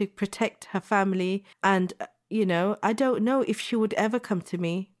had to protect her family, and, I don't know if she would ever come to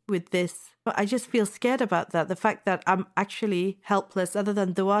me with this. But I just feel scared about that. The fact that I'm actually helpless, other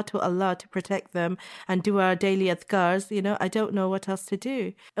than dua to Allah to protect them and do our daily adhkars, I don't know what else to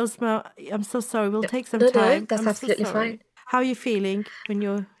do. Uzma, I'm so sorry. We'll take some time. No, that's absolutely fine. How are you feeling when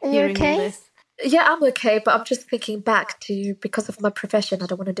you're hearing all this? Yeah, I'm okay, but I'm just thinking back to, because of my profession, I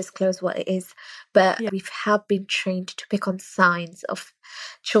don't want to disclose what it is, but we have been trained to pick on signs of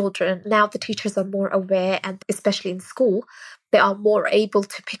children. Now the teachers are more aware, and especially in school, they are more able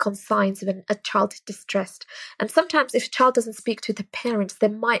to pick on signs when a child is distressed. And sometimes if a child doesn't speak to the parents, they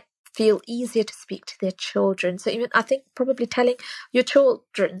might feel easier to speak to their children. So even I think probably telling your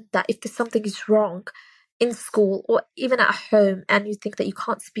children that if there's something is wrong in school or even at home and you think that you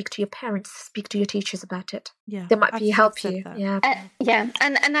can't speak to your parents, speak to your teachers about it. Yeah, they might help you.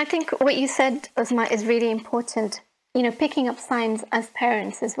 And I think what you said, Uzma, is really important. picking up signs as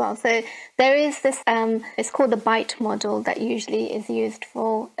parents as well. So there is this, it's called the BITE model that usually is used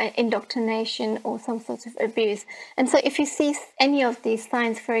for indoctrination or some sort of abuse. And so if you see any of these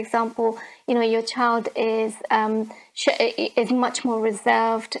signs, for example, your child is much more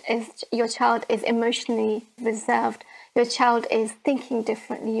reserved, your child is emotionally reserved, your child is thinking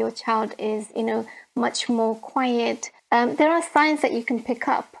differently, your child is, much more quiet. There are signs that you can pick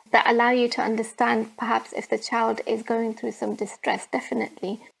up that allow you to understand perhaps if the child is going through some distress,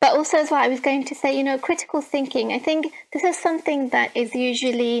 definitely. But also as well, I was going to say, critical thinking. I think this is something that is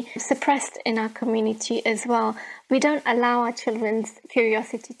usually suppressed in our community as well. We don't allow our children's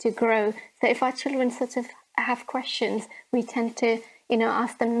curiosity to grow. So if our children sort of have questions, we tend to,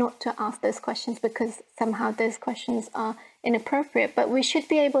 ask them not to ask those questions because somehow those questions are inappropriate. But we should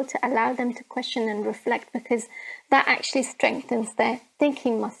be able to allow them to question and reflect, because that actually strengthens their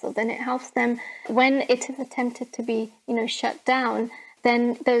thinking muscles, and it helps them when it is attempted to be, shut down.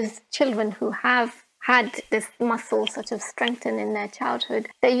 Then those children who have had this muscle sort of strengthened in their childhood,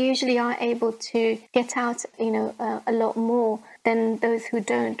 they usually are able to get out, a lot more than those who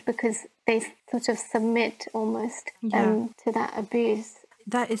don't, because they sort of submit almost to that abuse.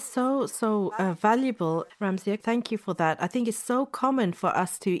 That is so valuable, Ramsia. Thank you for that. I think it's so common for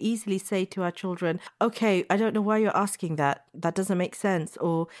us to easily say to our children, okay, I don't know why you're asking that. That doesn't make sense.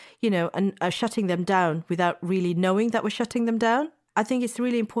 Or, and shutting them down without really knowing that we're shutting them down. I think it's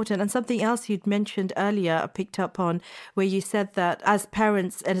really important. And something else you'd mentioned earlier, I picked up on, where you said that as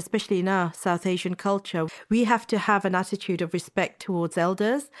parents, and especially in our South Asian culture, we have to have an attitude of respect towards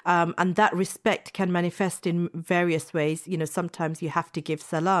elders. And that respect can manifest in various ways. Sometimes you have to give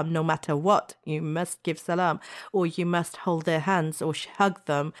salam, no matter what. You must give salam, or you must hold their hands or hug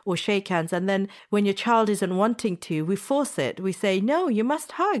them or shake hands. And then when your child isn't wanting to, we force it. We say, no, you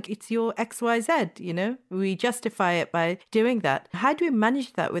must hug. It's your XYZ, We justify it by doing that. How do we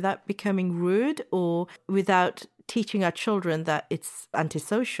manage that without becoming rude or without teaching our children that it's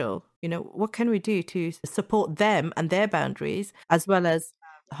antisocial? What can we do to support them and their boundaries, as well as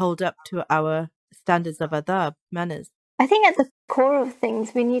hold up to our standards of adab, manners? I think at the core of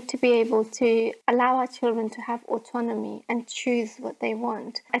things, we need to be able to allow our children to have autonomy and choose what they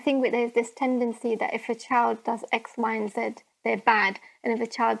want. I think there's this tendency that if a child does X, Y, and Z, they're bad. And if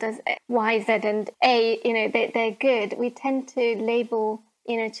a child does Y, Z, and A, they're good. We tend to label,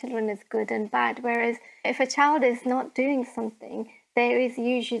 children as good and bad. Whereas if a child is not doing something, there is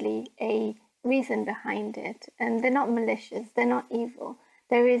usually a reason behind it. And they're not malicious. They're not evil.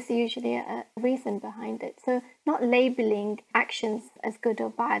 There is usually a reason behind it. So not labeling actions as good or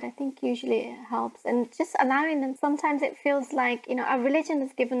bad, I think usually it helps. And just allowing them, sometimes it feels like, our religion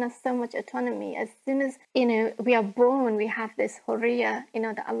has given us so much autonomy. As soon as, we are born, we have this hurriya,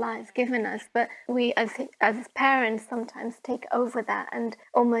 that Allah has given us. But we as parents sometimes take over that and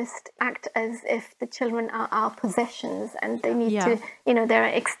almost act as if the children are our possessions and they need to, they're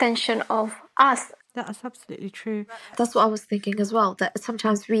an extension of us. That's absolutely true. That's what I was thinking as well, that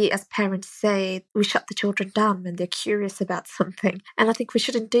sometimes we as parents say we shut the children down when they're curious about something. And I think we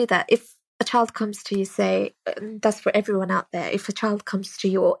shouldn't do that. If a child comes to you, say, that's for everyone out there, if a child comes to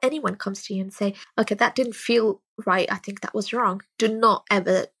you or anyone comes to you and say, okay, that didn't feel right, I think that was wrong, do not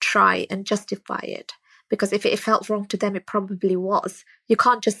ever try and justify it. Because if it felt wrong to them, it probably was. You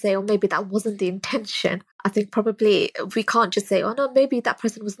can't just say, oh, maybe that wasn't the intention. I think probably we can't just say, oh, no, maybe that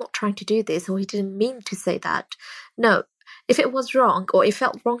person was not trying to do this or he didn't mean to say that. No, if it was wrong or it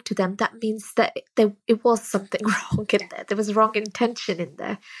felt wrong to them, that means that it was something wrong in there. There was wrong intention in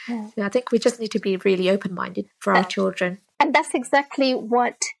there. Yeah. I think we just need to be really open-minded for our children. And that's exactly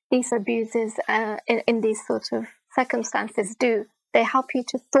what these abuses in these sort of circumstances do. They help you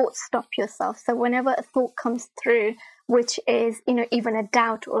to thought stop yourself. So whenever a thought comes through, which is, even a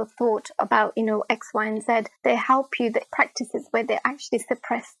doubt or a thought about, X, Y, and Z, they help you, the practices where they actually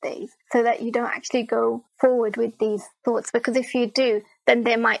suppress these so that you don't actually go forward with these thoughts. Because if you do, then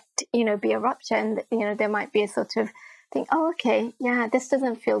there might, be a rupture and, there might be a sort of thing, oh, okay, yeah, this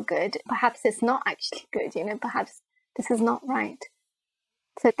doesn't feel good. Perhaps it's not actually good, perhaps this is not right.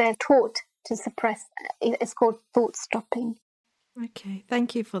 So they're taught to suppress. It's called thought stopping. Okay,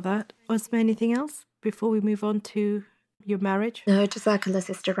 thank you for that. Was there anything else before we move on to your marriage? No, Jazakallah,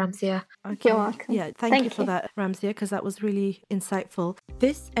 Sister Ramsia. Okay. You're welcome. Yeah, thank you for that, Ramsia, because that was really insightful.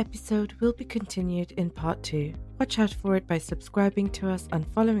 This episode will be continued in part 2. Watch out for it by subscribing to us and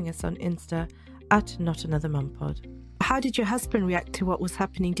following us on Insta at NotAnotherMumPod. How did your husband react to what was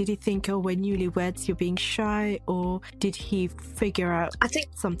happening? Did he think, oh, we're newlyweds, you're being shy? Or did he figure out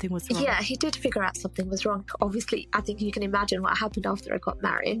something was wrong? Yeah, he did figure out something was wrong. Obviously, I think you can imagine what happened after I got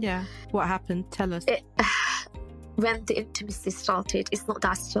married. Yeah. What happened? Tell us. when the intimacy started, it's not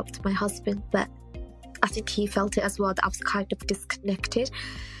that I stopped my husband, but I think he felt it as well, that I was kind of disconnected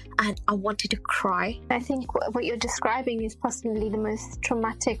and I wanted to cry. I think what you're describing is possibly the most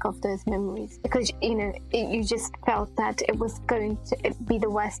traumatic of those memories, because, you know, you just felt that it was going to be the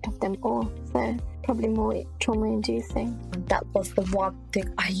worst of them all. So probably more trauma-inducing. That was the one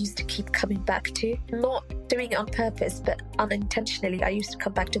thing I used to keep coming back to. Not doing it on purpose, but unintentionally, I used to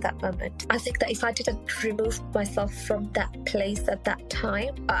come back to that moment. I think that if I didn't remove myself from that place at that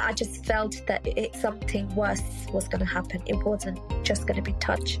time, I just felt that something worse was going to happen. It wasn't just going to be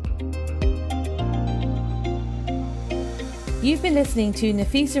touch. You've been listening to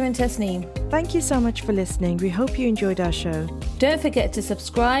Nafisa and Tasneem. Thank you so much for listening. We hope you enjoyed our show. Don't forget to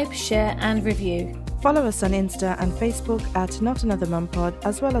subscribe, share and review. Follow us on Insta and Facebook at Not Another Mum Pod,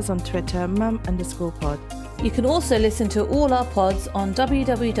 as well as on Twitter, mum_pod. You can also listen to all our pods on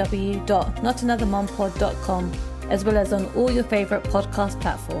www.notanothermumpod.com, as well as on all your favourite podcast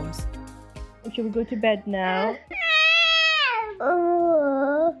platforms. Should we go to bed now?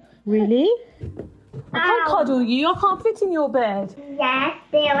 Really? I can't cuddle you. I can't fit in your bed. Yes,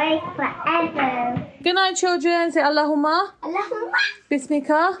 stay awake forever. Good night, children. Say Allahumma. Allahumma.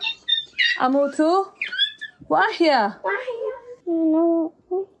 Bismika. Amutu. Wahya.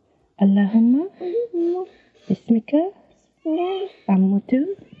 Allahumma. Bismika.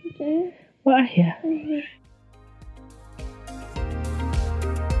 Amutu. Wa ahya.